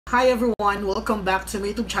Hi everyone, welcome back to my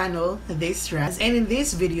YouTube channel, This is Raz, and in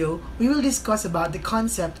this video, we will discuss about the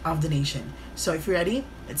concept of donation. So if you're ready,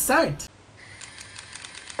 let's start!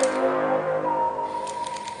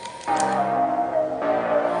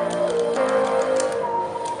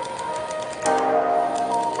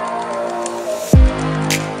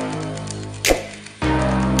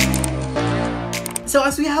 So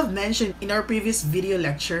as we have mentioned in our previous video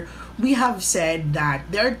lecture, we have said that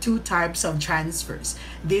there are two types of transfers.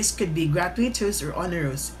 This could be gratuitous or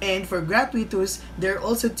onerous. And for gratuitous, there are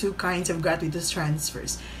also two kinds of gratuitous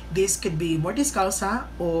transfers. This could be mortis causa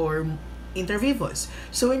or inter vivos.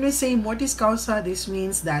 So when we say mortis causa, this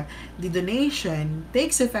means that the donation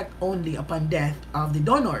takes effect only upon death of the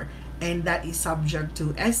donor, and that is subject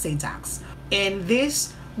to estate tax. And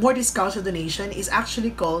this mortis causa donation is actually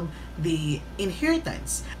called the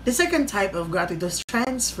inheritance. The second type of gratuitous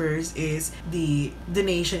transfers is the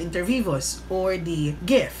donation inter vivos or the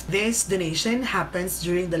gift. This donation happens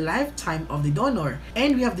during the lifetime of the donor,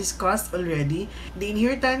 and we have discussed already the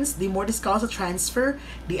inheritance, the mortis causa transfer,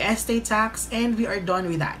 the estate tax, and we are done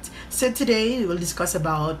with that. So today we will discuss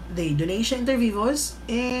about the donation inter vivos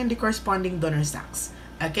and the corresponding donor's tax.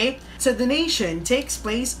 Okay, so donation takes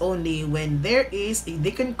place only when there is a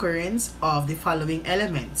deconcurrence of the following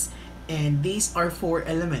elements, and these are four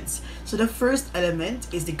elements. So the first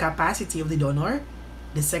element is the capacity of the donor,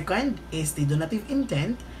 the second is the donative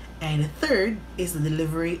intent, and the third is the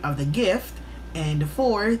delivery of the gift, and the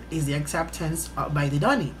fourth is the acceptance by the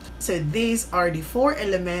donee. So these are the four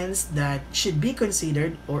elements that should be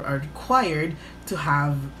considered or are required to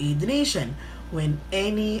have a donation. When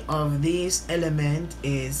any of these element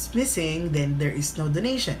is missing, then there is no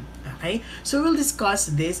donation. Okay, so we'll discuss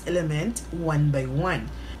this element one by one,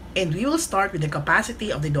 and we will start with the capacity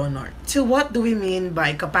of the donor. So what do we mean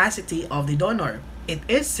by capacity of the donor? It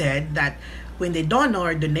is said that when the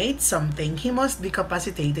donor donates something, he must be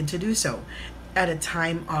capacitated to do so at a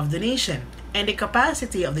time of donation, and the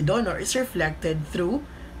capacity of the donor is reflected through,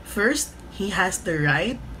 first, he has the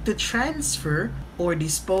right to transfer or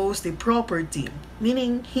dispose the property,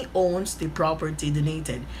 meaning he owns the property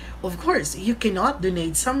donated. Of course, you cannot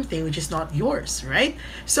donate something which is not yours, right?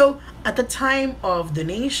 So at the time of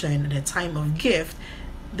donation, at the time of gift,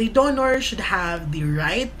 the donor should have the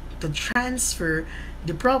right to transfer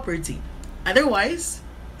the property. Otherwise,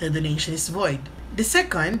 the donation is void. The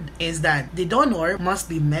second is that the donor must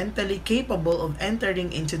be mentally capable of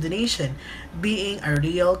entering into donation, being a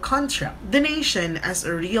real contract. Donation as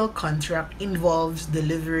a real contract involves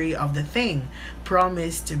delivery of the thing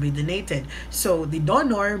promised to be donated. So the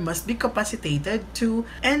donor must be capacitated to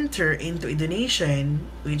enter into a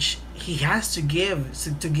donation which he has to give,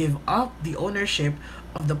 so to give up the ownership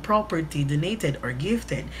of the property donated or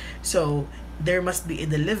gifted. So there must be a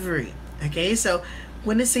delivery. Okay, so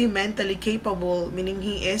when I say mentally capable, meaning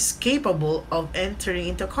he is capable of entering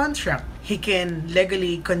into contract. He can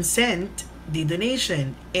legally consent the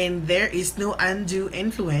donation, and there is no undue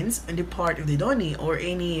influence on the part of the donee or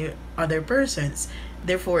any other persons.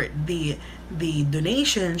 Therefore, the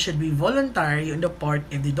donation should be voluntary on the part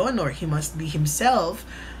of the donor. He must be himself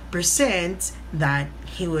present that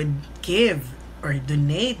he would give or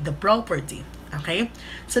donate the property. Okay,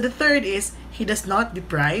 so the third is he does not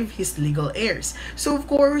deprive his legal heirs. So of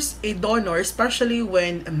course, a donor, especially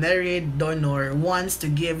when a married donor wants to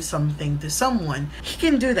give something to someone, he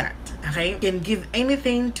can do that. Okay, he can give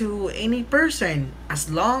anything to any person as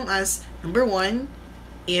long as, number one,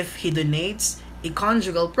 if he donates a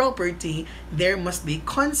conjugal property, there must be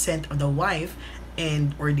consent of the wife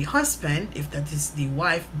and or the husband, if that is the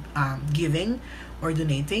wife giving or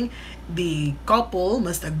donating. The couple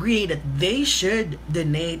must agree that they should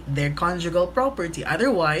donate their conjugal property.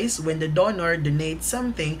 Otherwise, when the donor donates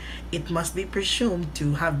something, it must be presumed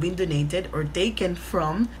to have been donated or taken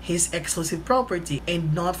from his exclusive property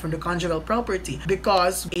and not from the conjugal property,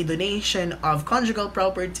 because a donation of conjugal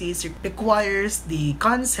properties requires the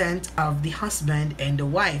consent of the husband and the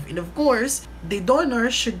wife. And of course, the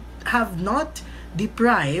donor should have not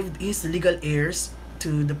deprived his legal heirs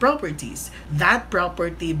to the properties. That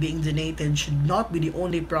property being donated should not be the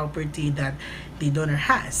only property that the donor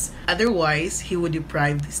has. Otherwise, he would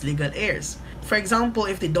deprive his legal heirs. For example,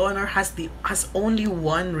 if the donor has only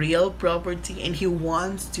one real property and he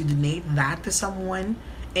wants to donate that to someone,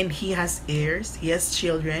 and he has heirs, he has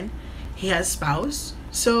children, he has spouse,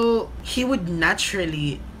 so he would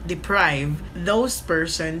naturally deprive those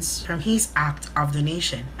persons from his act of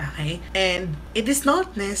donation. Okay, and it is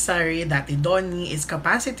not necessary that the donee is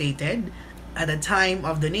capacitated at the time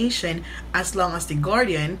of donation as long as the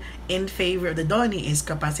guardian in favor of the donee is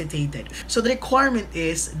capacitated. So the requirement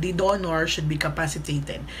is the donor should be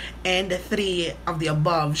capacitated, and the three of the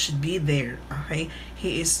above should be there. Okay,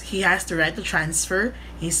 he has the right to transfer,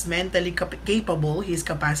 he's mentally capable, he's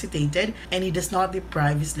capacitated, and he does not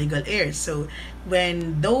deprive his legal heirs. So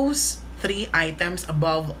when those three items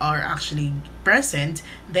above are actually present,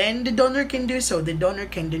 then the donor can do so. The donor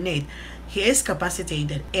can donate. He is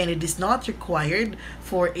capacitated, and it is not required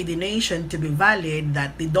for a donation to be valid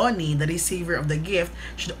that the donee, the receiver of the gift,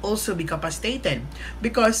 should also be capacitated.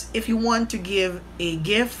 Because if you want to give a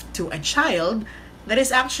gift to a child, that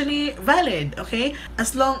is actually valid, okay?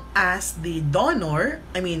 As long as the donor,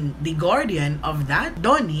 the guardian of that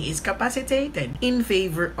donee is capacitated in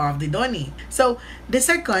favor of the donee. So, the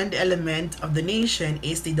second element of donation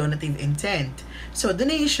is the donative intent. So,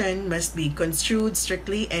 donation must be construed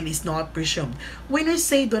strictly and is not presumed. When we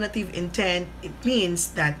say donative intent, it means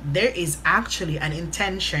that there is actually an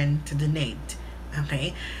intention to donate,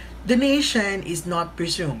 okay? Donation is not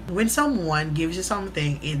presumed. When someone gives you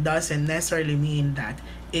something, it doesn't necessarily mean that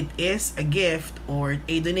it is a gift or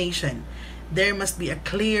a donation. There must be a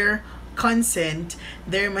clear consent.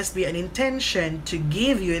 There must be an intention to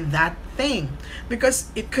give you that thing.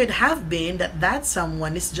 Because it could have been that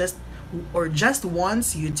someone is just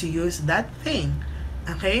wants you to use that thing.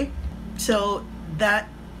 Okay? So that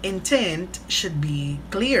intent should be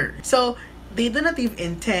clear. So the donative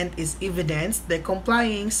intent is evidenced by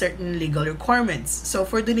complying certain legal requirements. So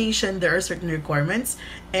for donation, there are certain requirements.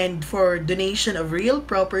 And for donation of real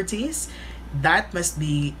properties, that must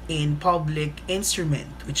be in public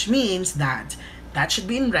instrument, which means that should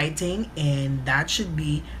be in writing and that should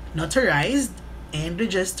be notarized and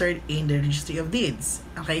registered in the registry of deeds.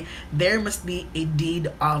 Okay, there must be a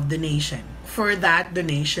deed of donation for that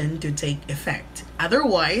donation to take effect.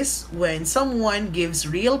 Otherwise, when someone gives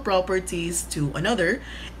real properties to another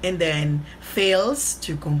and then fails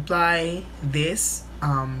to comply this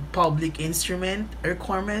public instrument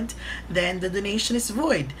requirement, then the donation is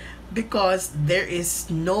void because there is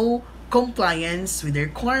no compliance with the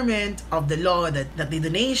requirement of the law that the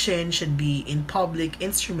donation should be in public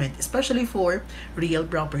instrument, especially for real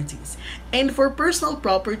properties. And for personal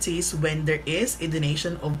properties, when there is a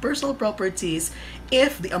donation of personal properties,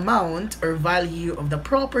 if the amount or value of the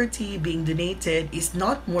property being donated is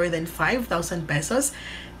not more than 5,000 pesos,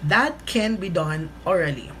 that can be done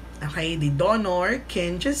orally. Okay, the donor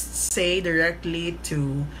can just say directly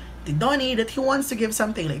to the donee that he wants to give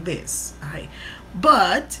something like this. Okay,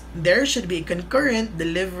 but there should be a concurrent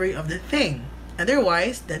delivery of the thing.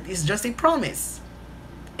 Otherwise, that is just a promise.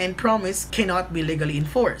 And promise cannot be legally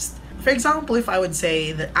enforced. For example, if I would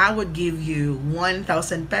say that I would give you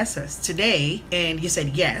 1,000 pesos today and you said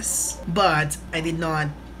yes, but I did not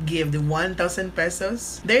give the 1,000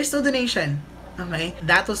 pesos, there's no donation. Okay,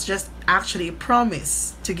 that was just actually a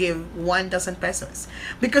promise to give 1,000 pesos.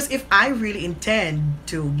 Because if I really intend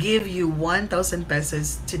to give you 1,000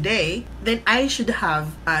 pesos today, then I should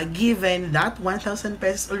have given that 1,000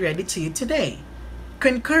 pesos already to you today.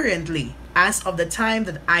 Concurrently, as of the time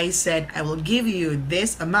that I said I will give you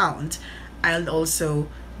this amount, I'll also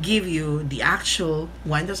give you the actual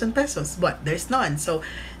 1,000 pesos, but there's none. So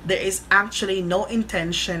there is actually no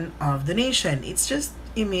intention of donation. It's just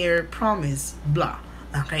a mere promise, blah.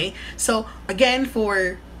 Okay, so again,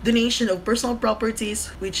 for donation of personal properties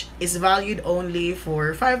which is valued only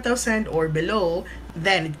for 5,000 or below,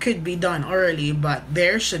 then it could be done orally, but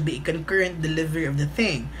there should be a concurrent delivery of the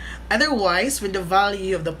thing. Otherwise, when the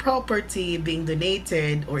value of the property being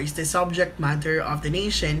donated or is the subject matter of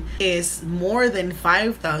donation is more than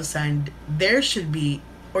 5,000, there should be,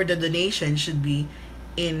 or the donation should be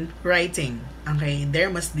in writing. Okay, there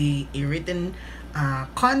must be a written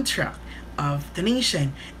contract of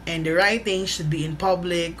donation, and the writing should be in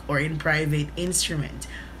public or in private instrument.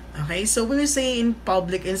 Okay, so when we say in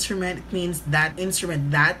public instrument, it means that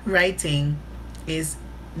instrument, that writing is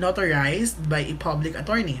notarized by a public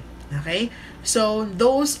attorney. Okay, so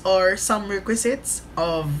those are some requisites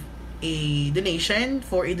of a donation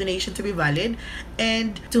for a donation to be valid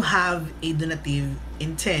and to have a donative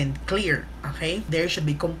intent clear. Okay, there should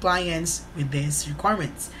be compliance with these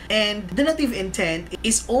requirements. And donative intent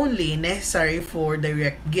is only necessary for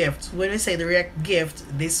direct gifts. When we say direct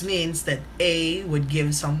gift, this means that A would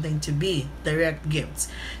give something to B, direct gifts.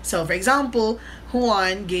 So for example,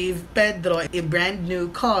 Juan gave Pedro a brand new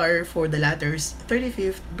car for the latter's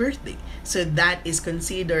 35th birthday. So that is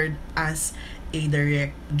considered as a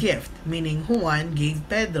direct gift, meaning Juan gave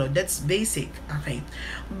Pedro. That's basic. Okay,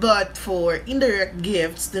 but for indirect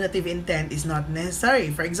gifts, donative intent is not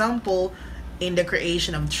necessary. For example, in the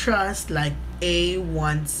creation of trust, like A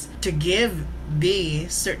wants to give B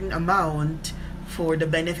certain amount for the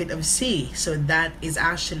benefit of C. So that is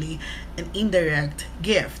actually an indirect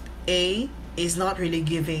gift. A is not really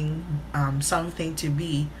giving something to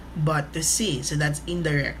B but to C. So that's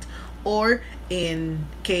indirect. Or in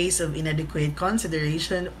case of inadequate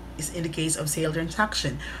consideration, is in the case of sale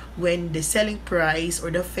transaction, when the selling price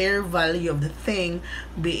or the fair value of the thing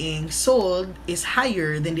being sold is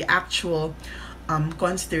higher than the actual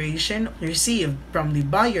consideration received from the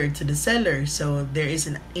buyer to the seller, so there is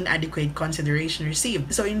an inadequate consideration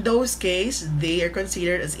received. So in those cases, they are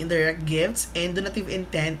considered as indirect gifts and donative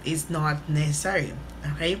intent is not necessary.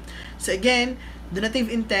 Okay, so again, donative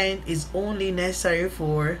intent is only necessary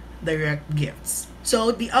for direct gifts.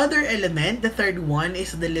 So the other element, the third one,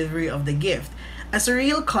 is the delivery of the gift. As a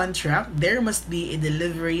real contract, there must be a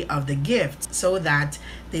delivery of the gift so that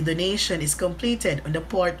the donation is completed on the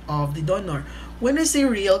part of the donor. When we say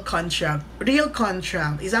real contract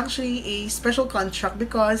is actually a special contract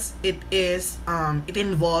because it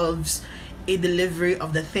involves a delivery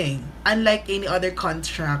of the thing. Unlike any other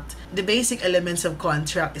contract, the basic elements of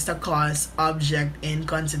contract is the cause, object, and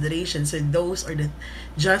consideration. So those are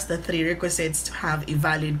just the three requisites to have a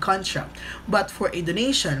valid contract. But for a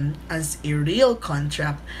donation as a real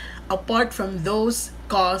contract, apart from those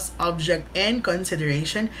cause, object, and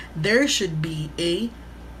consideration, there should be a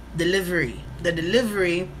delivery. The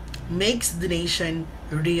delivery makes donation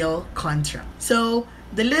real contract. So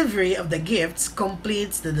delivery of the gifts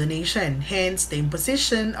completes the donation, hence the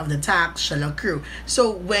imposition of the tax shall accrue.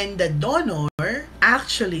 So when the donor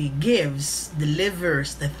actually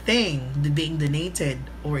delivers the thing being donated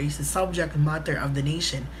or is the subject matter of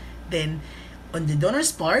donation, then on the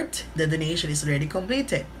donor's part, the donation is already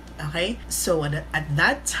completed. Okay, so at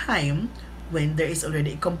that time, when there is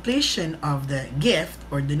already a completion of the gift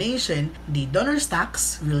or donation, the donor's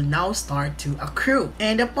tax will now start to accrue.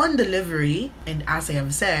 And upon delivery, and as I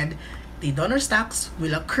have said, the donor's tax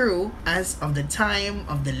will accrue as of the time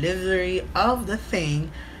of delivery of the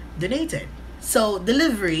thing donated. So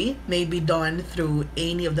delivery may be done through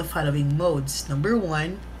any of the following modes. Number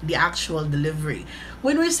one, the actual delivery.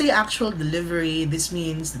 When we say actual delivery, this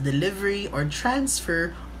means the delivery or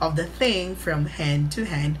transfer of the thing from hand to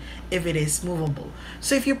hand if it is movable.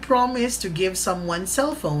 So if you promise to give someone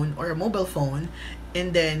cell phone or a mobile phone,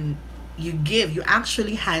 and then you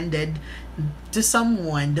actually handed to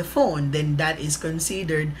someone the phone, then that is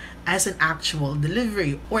considered as an actual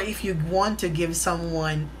delivery. Or if you want to give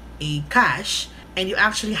someone a cash and you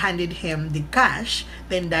actually handed him the cash,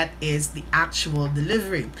 then that is the actual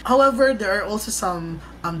delivery. However, there are also some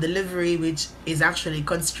delivery which is actually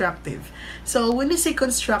constructive. So when we say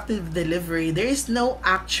constructive delivery, there is no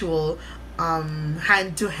actual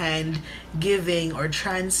hand-to-hand giving or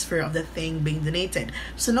transfer of the thing being donated.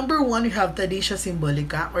 So number one, you have traditio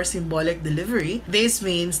symbolica or symbolic delivery. This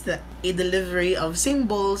means that a delivery of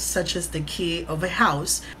symbols such as the key of a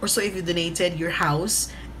house, or so if you donated your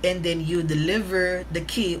house and then you deliver the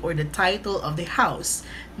key or the title of the house,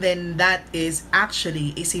 then that is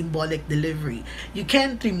actually a symbolic delivery. You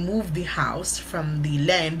can't remove the house from the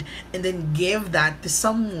land and then give that to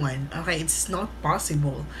someone. Okay, it's not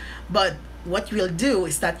possible. But what you'll do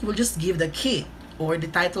is that you will just give the key or the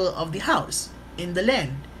title of the house in the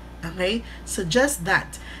land. Okay, so just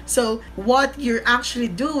that. So what you're actually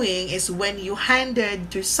doing is when you handed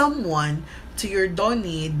to someone, to your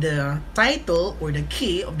donee, the title or the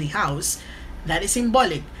key of the house, that is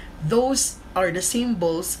symbolic. Those are the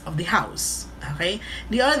symbols of the house. Okay,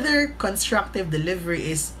 the other constructive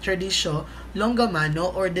delivery is traditio longa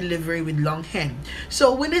mano or delivery with long hand.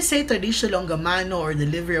 So when I say traditio longa mano or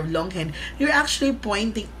delivery of long hand, you're actually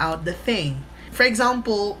pointing out the thing. For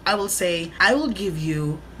example, I will say, I will give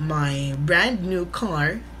you my brand new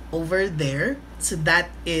car over there. So that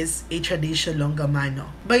is a traditio longa mano.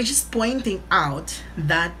 By just pointing out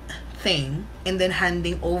that thing and then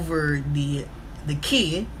handing over the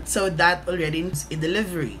key, so that already is a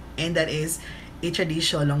delivery, and that is a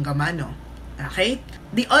traditio longa mano. Okay?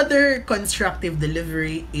 The other constructive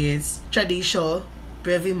delivery is traditio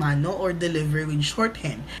brevi mano or delivery with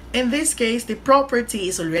shorthand. In this case, the property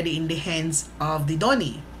is already in the hands of the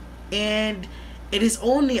donee, and it is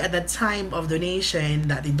only at the time of donation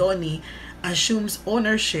that the donee assumes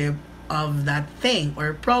ownership of that thing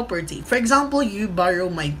or property. For example, you borrow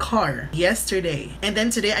my car yesterday, and then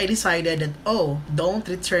today I decided that, oh, don't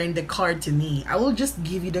return the car to me. I will just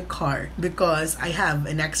give you the car because I have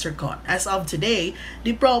an extra car. As of today,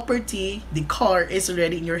 the property, the car, is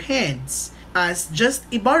already in your hands. as just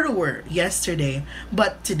a borrower yesterday,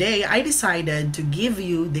 but today I decided to give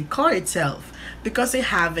you the car itself because I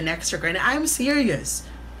have an extra car and I'm serious.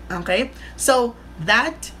 Okay? So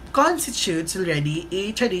that constitutes already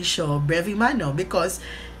a traditio brevi mano because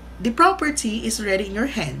the property is already in your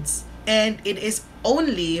hands and it is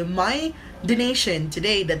only my donation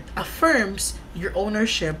today that affirms your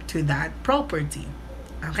ownership to that property.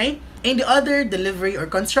 Okay? And the other delivery or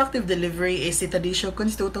constructive delivery is the traditio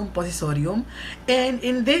constitutum possessorium. And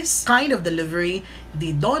in this kind of delivery,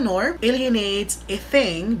 the donor alienates a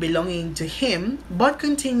thing belonging to him but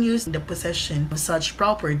continues the possession of such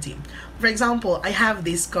property. For example, I have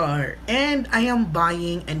this car and I am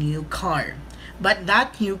buying a new car. But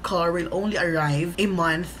that new car will only arrive a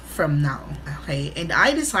month from now. Okay? And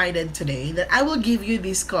I decided today that I will give you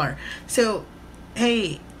this car. So,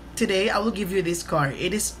 hey, today I will give you this car.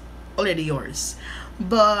 It is already yours.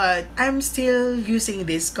 But I'm still using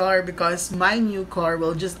this car because my new car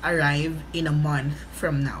will just arrive in a month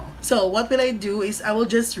from now. So what will I do is I will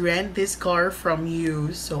just rent this car from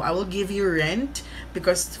you. So I will give you rent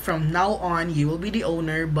because from now on you will be the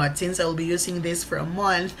owner, but since I will be using this for a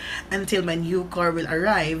month until my new car will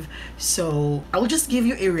arrive, so I will just give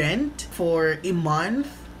you a rent for a month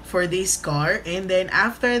for this car, and then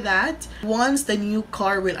after that, once the new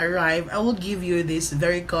car will arrive, I will give you this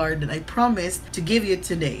very car that I promised to give you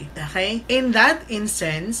today. Okay? In that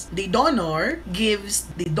instance, the donor gives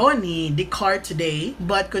the donee the car today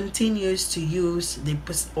but continues to use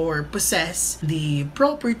or possess the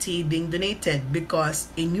property being donated because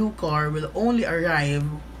a new car will only arrive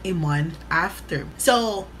a month after.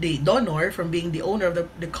 So the donor, from being the owner of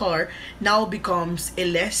the car, now becomes a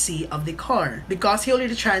lessee of the car because he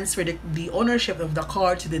already transferred the ownership of the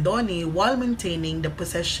car to the donee while maintaining the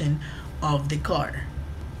possession of the car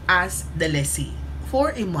as the lessee for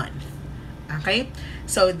a month. Okay?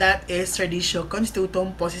 So that is traditio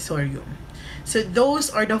constitutum possessorium. So those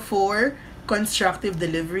are the 4 constructive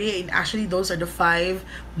delivery, and actually those are the 5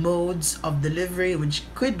 modes of delivery which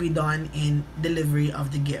could be done in delivery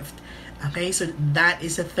of the gift. Okay, so that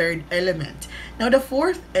is the 3rd element. Now the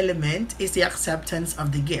 4th element is the acceptance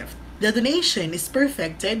of the gift. The donation is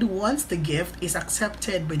perfected once the gift is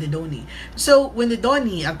accepted by the donee. So when the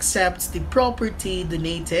donee accepts the property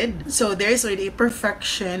donated, so there is already a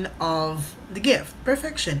perfection of the gift.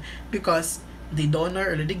 Perfection, because the donor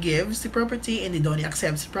already gives the property and the donee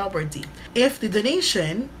accepts the property. If the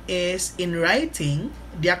donation is in writing,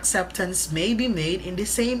 the acceptance may be made in the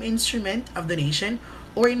same instrument of donation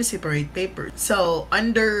or in a separate paper. So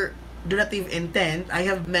under donative intent, I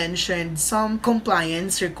have mentioned some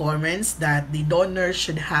compliance requirements that the donor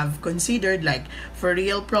should have considered, like for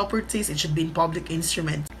real properties, it should be in public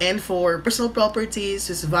instrument. And for personal properties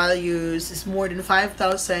whose values is more than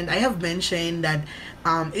 5,000, I have mentioned that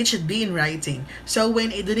it should be in writing. So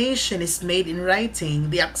when a donation is made in writing,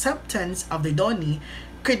 the acceptance of the donee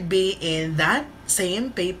could be in that same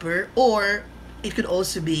paper, or it could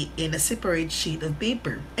also be in a separate sheet of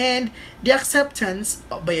paper. And the acceptance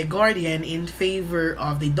by a guardian in favor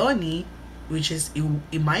of the donee, which is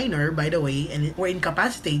a minor, by the way, and or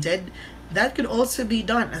incapacitated, that could also be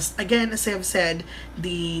done. As I have said,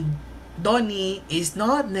 the donee is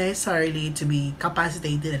not necessarily to be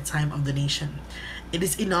capacitated at time of donation. It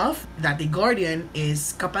is enough that the guardian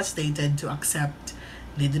is capacitated to accept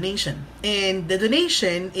the donation. And the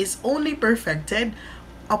donation is only perfected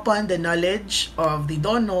upon the knowledge of the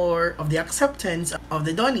donor of the acceptance of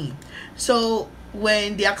the donee. So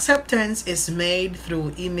when the acceptance is made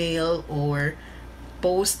through email or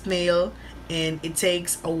post mail and it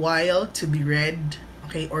takes a while to be read,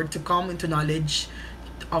 okay, or to come into knowledge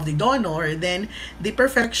of the donor, then the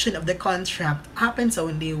perfection of the contract happens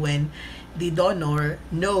only when the donor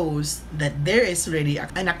knows that there is already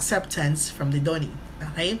an acceptance from the donee.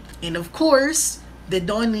 Okay? And of course, the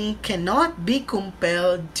donee cannot be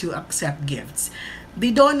compelled to accept gifts.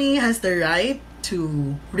 The donee has the right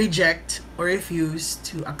to reject or refuse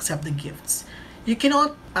to accept the gifts. You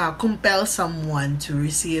cannot compel someone to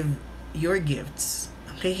receive your gifts.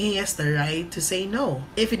 Okay, he has the right to say no.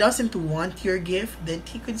 If he doesn't want your gift, then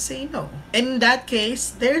he could say no. And in that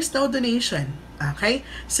case, there's no donation. Okay,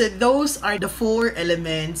 so those are the 4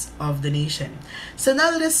 elements of donation. So now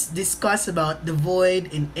let us discuss about the void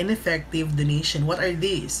and ineffective donation. What are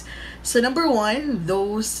these? So number 1,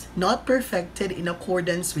 those not perfected in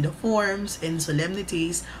accordance with the forms and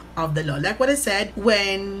solemnities of the law. Like what I said,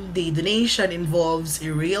 when the donation involves a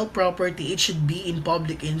real property, it should be in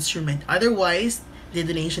public instrument. Otherwise, the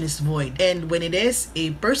donation is void. And when it is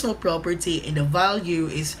a personal property and the value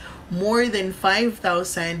is more than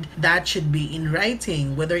 5,000, that should be in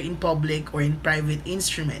writing, whether in public or in private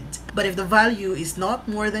instrument. But if the value is not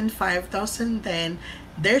more than 5,000, then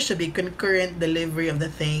there should be concurrent delivery of the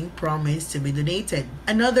thing promised to be donated.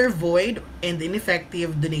 Another void and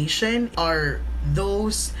ineffective donation are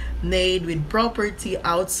those made with property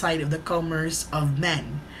outside of the commerce of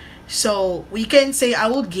man. So we can say, I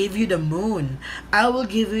will give you the moon, I will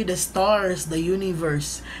give you the stars, the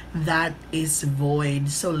universe. That is void.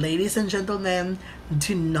 So ladies and gentlemen,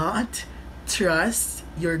 do not trust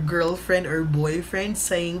your girlfriend or boyfriend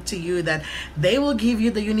saying to you that they will give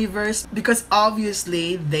you the universe, because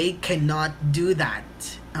obviously they cannot do that.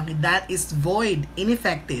 Okay, that is void,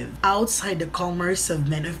 ineffective, outside the commerce of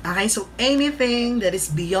men. Okay, so anything that is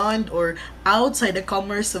beyond or outside the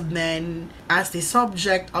commerce of men as the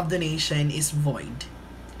subject of donation is void.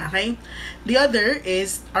 Okay, the other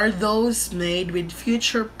are those made with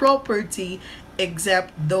future property,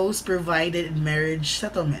 except those provided in marriage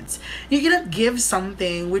settlements. You cannot give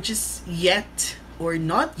something which is yet or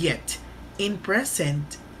not yet in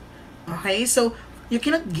present. Okay, so you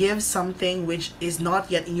cannot give something which is not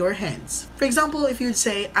yet in your hands. For example, if you'd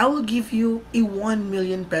say, I will give you a 1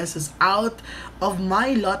 million pesos out of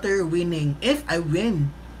my lottery winning. If I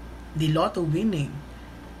win the lotto winning,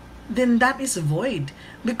 then that is void,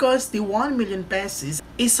 because the 1 million pesos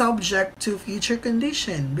is subject to future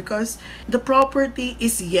condition, because the property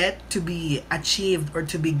is yet to be achieved or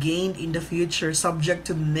to be gained in the future, subject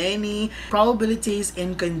to many probabilities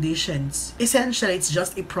and conditions. Essentially, it's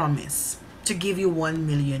just a promise to give you 1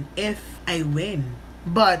 million if I win,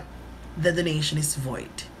 but the donation is void.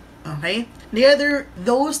 Okay, the other,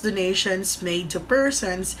 those donations made to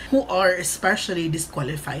persons who are especially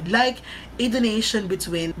disqualified, like a donation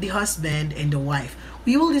between the husband and the wife.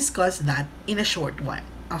 We will discuss that in a short while.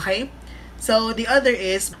 Okay, so the other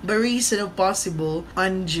is by reason of possible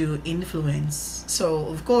undue influence. So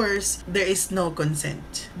of course, there is no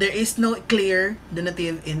consent, there is no clear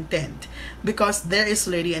donative intent, because there is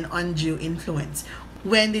already an undue influence.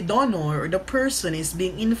 When the donor or the person is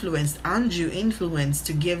being influenced, undue influence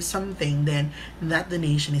to give something, then that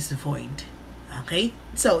donation is void. Okay,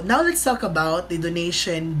 so now let's talk about the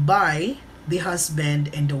donation by the husband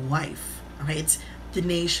and the wife. Okay, it's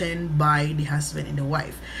donation by the husband and the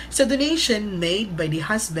wife. So donation made by the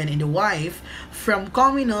husband and the wife from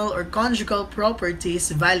communal or conjugal property is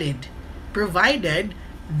valid, provided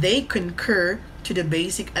they concur to the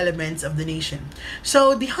basic elements of donation.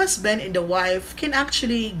 So the husband and the wife can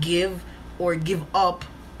actually give or give up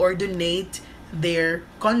or donate their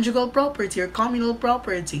conjugal property or communal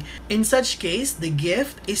property. In such case, the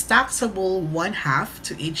gift is taxable 1/2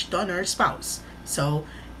 to each donor spouse. So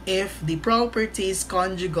if the property is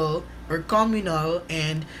conjugal or communal,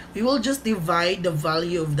 and we will just divide the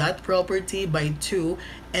value of that property by 2,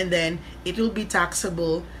 and then it will be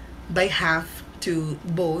taxable by half to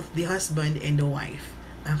both the husband and the wife.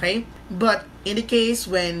 Okay, but in the case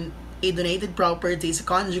when a donated property is a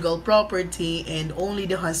conjugal property and only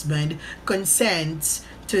the husband consents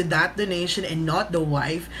to that donation and not the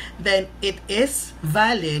wife, then it is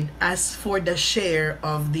valid as for the share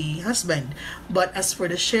of the husband, but as for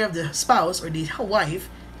the share of the spouse or the wife,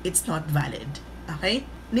 it's not valid. Okay,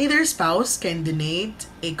 neither spouse can donate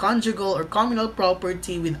a conjugal or communal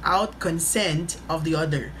property without consent of the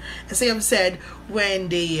other. As I have said, when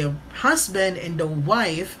the husband and the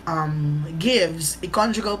wife gives a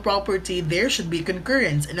conjugal property, there should be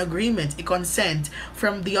concurrence, an agreement, a consent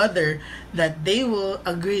from the other that they will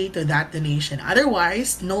agree to that donation.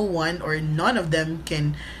 Otherwise, no one or none of them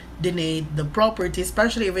can donate the property,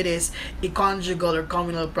 especially if it is a conjugal or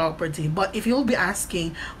communal property. But if you'll be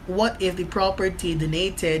asking, what if the property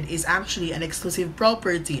donated is actually an exclusive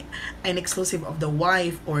property, an exclusive of the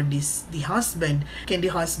wife or the husband? Can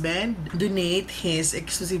the husband donate his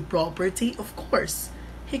exclusive property? Of course,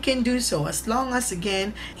 he can do so, as long as,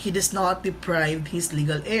 again, he does not deprive his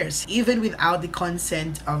legal heirs, even without the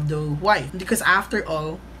consent of the wife, because after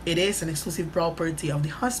all, it is an exclusive property of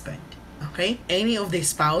the husband. Okay, any of the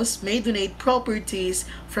spouse may donate properties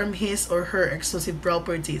from his or her exclusive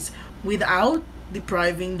properties without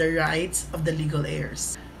depriving the rights of the legal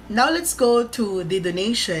heirs. Now let's go to the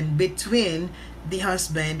donation between the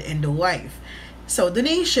husband and the wife. So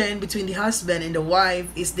donation between the husband and the wife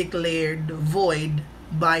is declared void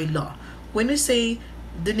by law. When you say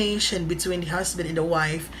donation between the husband and the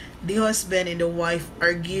wife and the wife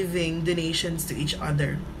are giving donations to each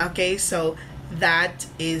other. Okay, so that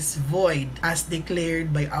is void as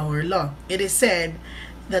declared by our law. It is said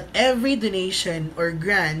that every donation or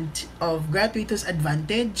grant of gratuitous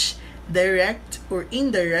advantage, direct or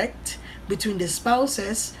indirect, between the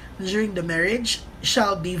spouses during the marriage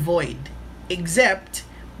shall be void, except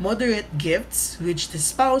moderate gifts which the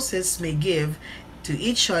spouses may give to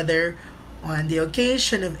each other on the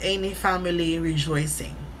occasion of any family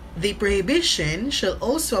rejoicing. The prohibition shall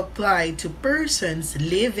also apply to persons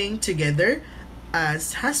living together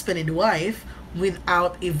as husband and wife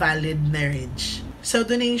without a valid marriage. So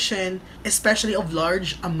donation, especially of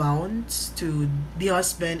large amounts to the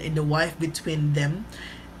husband and the wife between them,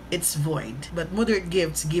 it's void. But moderate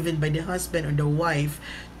gifts given by the husband or the wife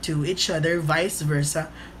to each other, vice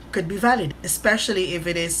versa, could be valid, especially if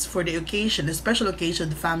it is for the occasion, a special occasion of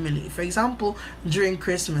the family. For example, during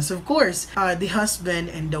Christmas, of course, the husband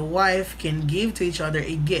and the wife can give to each other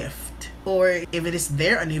a gift. Or if it is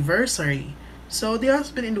their anniversary, so the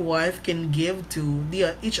husband and the wife can give to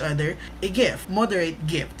each other a gift, moderate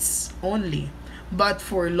gifts only. But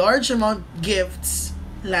for large amount gifts,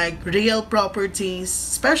 like real properties,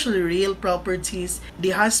 especially real properties,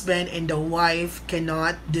 the husband and the wife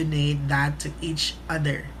cannot donate that to each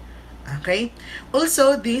other. Okay?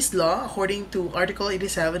 Also, this law, according to Article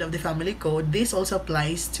 87 of the Family Code, this also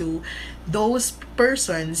applies to those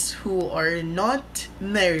persons who are not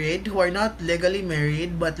married, who are not legally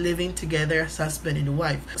married, but living together as husband and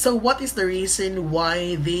wife. So what is the reason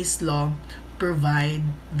why this law provide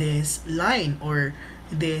this line or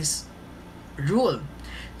this rule?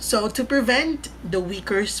 So, to prevent the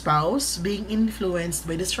weaker spouse being influenced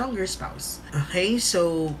by the stronger spouse. Okay,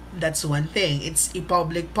 so that's one thing. It's a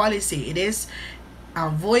public policy. It is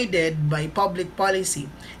avoided by public policy.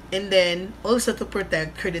 And then also to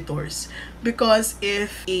protect creditors. Because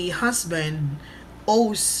if a husband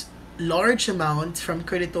owes large amount from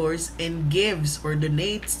creditors and gives or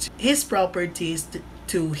donates his properties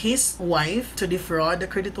to his wife to defraud the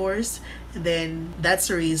creditors, then that's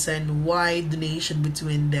the reason why donation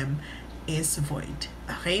between them is void.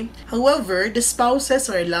 Okay? However, the spouses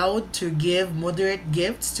are allowed to give moderate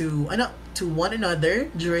gifts to one another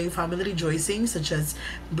during family rejoicing, such as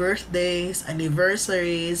birthdays,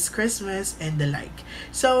 anniversaries, Christmas, and the like.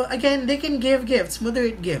 So again, they can give gifts,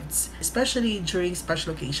 moderate gifts, especially during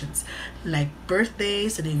special occasions like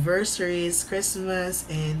birthdays, anniversaries, Christmas,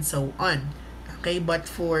 and so on. Okay, but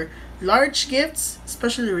for large gifts,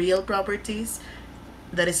 especially real properties,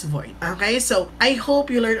 that is void. Okay, so I hope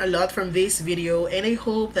you learned a lot from this video, and I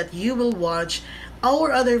hope that you will watch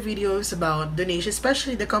our other videos about donation,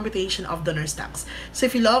 especially the computation of donors tax. So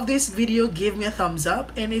if you love this video, give me a thumbs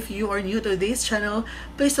up, and if you are new to this channel,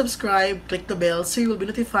 please subscribe, click the bell so you will be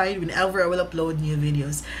notified whenever I will upload new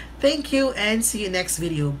videos. Thank you, and see you next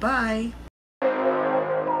video. Bye!